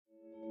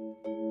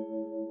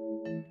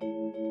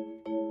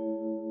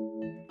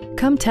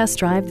Come test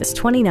drive this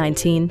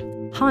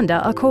 2019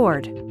 Honda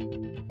Accord.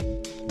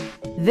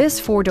 This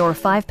four-door,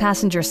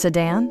 five-passenger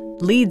sedan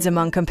leads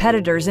among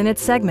competitors in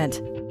its segment.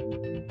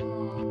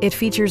 It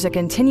features a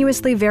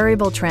continuously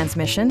variable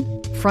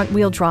transmission,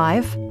 front-wheel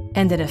drive,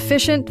 and an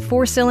efficient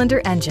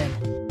four-cylinder engine.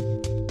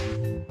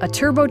 A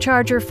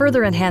turbocharger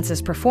further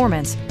enhances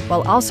performance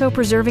while also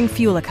preserving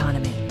fuel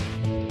economy.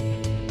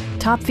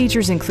 Top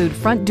features include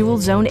front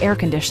dual-zone air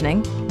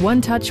conditioning,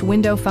 one-touch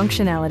window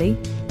functionality,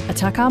 a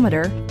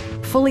tachometer,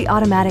 fully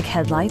automatic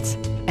headlights,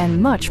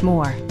 and much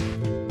more.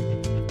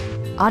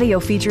 Audio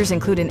features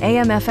include an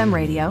AM/FM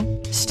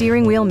radio,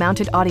 steering wheel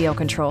mounted audio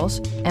controls,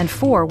 and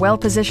 4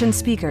 well-positioned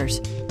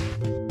speakers.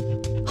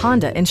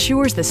 Honda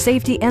ensures the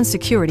safety and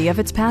security of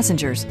its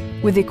passengers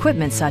with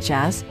equipment such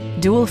as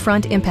dual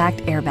front impact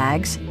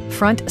airbags,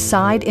 front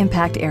side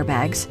impact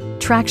airbags,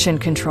 traction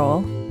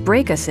control,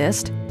 brake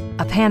assist,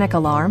 a panic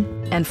alarm,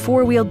 and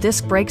 4-wheel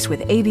disc brakes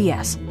with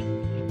ABS.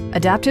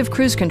 Adaptive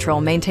Cruise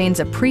Control maintains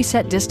a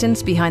preset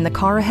distance behind the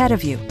car ahead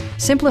of you,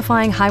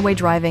 simplifying highway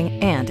driving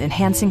and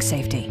enhancing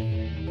safety.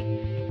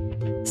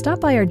 Stop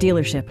by our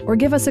dealership or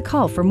give us a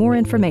call for more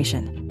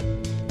information.